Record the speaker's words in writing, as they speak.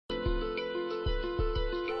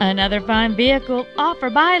Another fine vehicle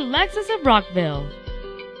offered by Lexus of Rockville.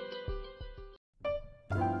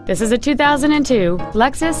 This is a 2002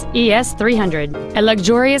 Lexus ES300, a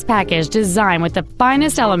luxurious package designed with the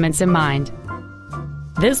finest elements in mind.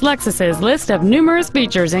 This Lexus's list of numerous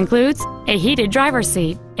features includes a heated driver's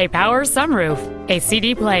seat, a power sunroof, a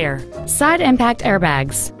CD player, side impact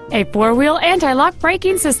airbags, a four-wheel anti-lock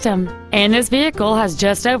braking system, and this vehicle has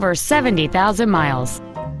just over 70,000 miles.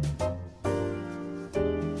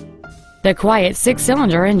 The quiet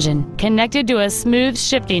six-cylinder engine, connected to a smooth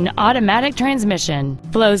shifting automatic transmission,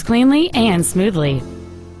 flows cleanly and smoothly.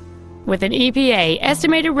 With an EPA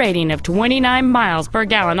estimated rating of 29 miles per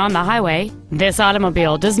gallon on the highway, this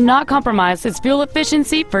automobile does not compromise its fuel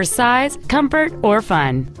efficiency for size, comfort, or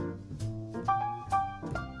fun.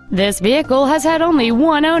 This vehicle has had only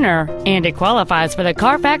one owner, and it qualifies for the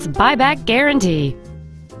Carfax buyback guarantee.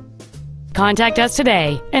 Contact us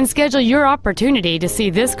today and schedule your opportunity to see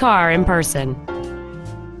this car in person.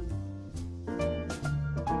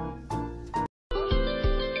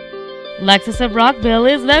 Lexus of Rockville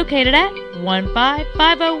is located at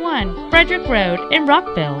 15501 Frederick Road in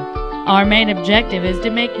Rockville. Our main objective is to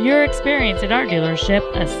make your experience at our dealership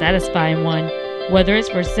a satisfying one, whether it's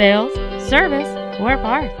for sales, service, or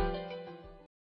parts.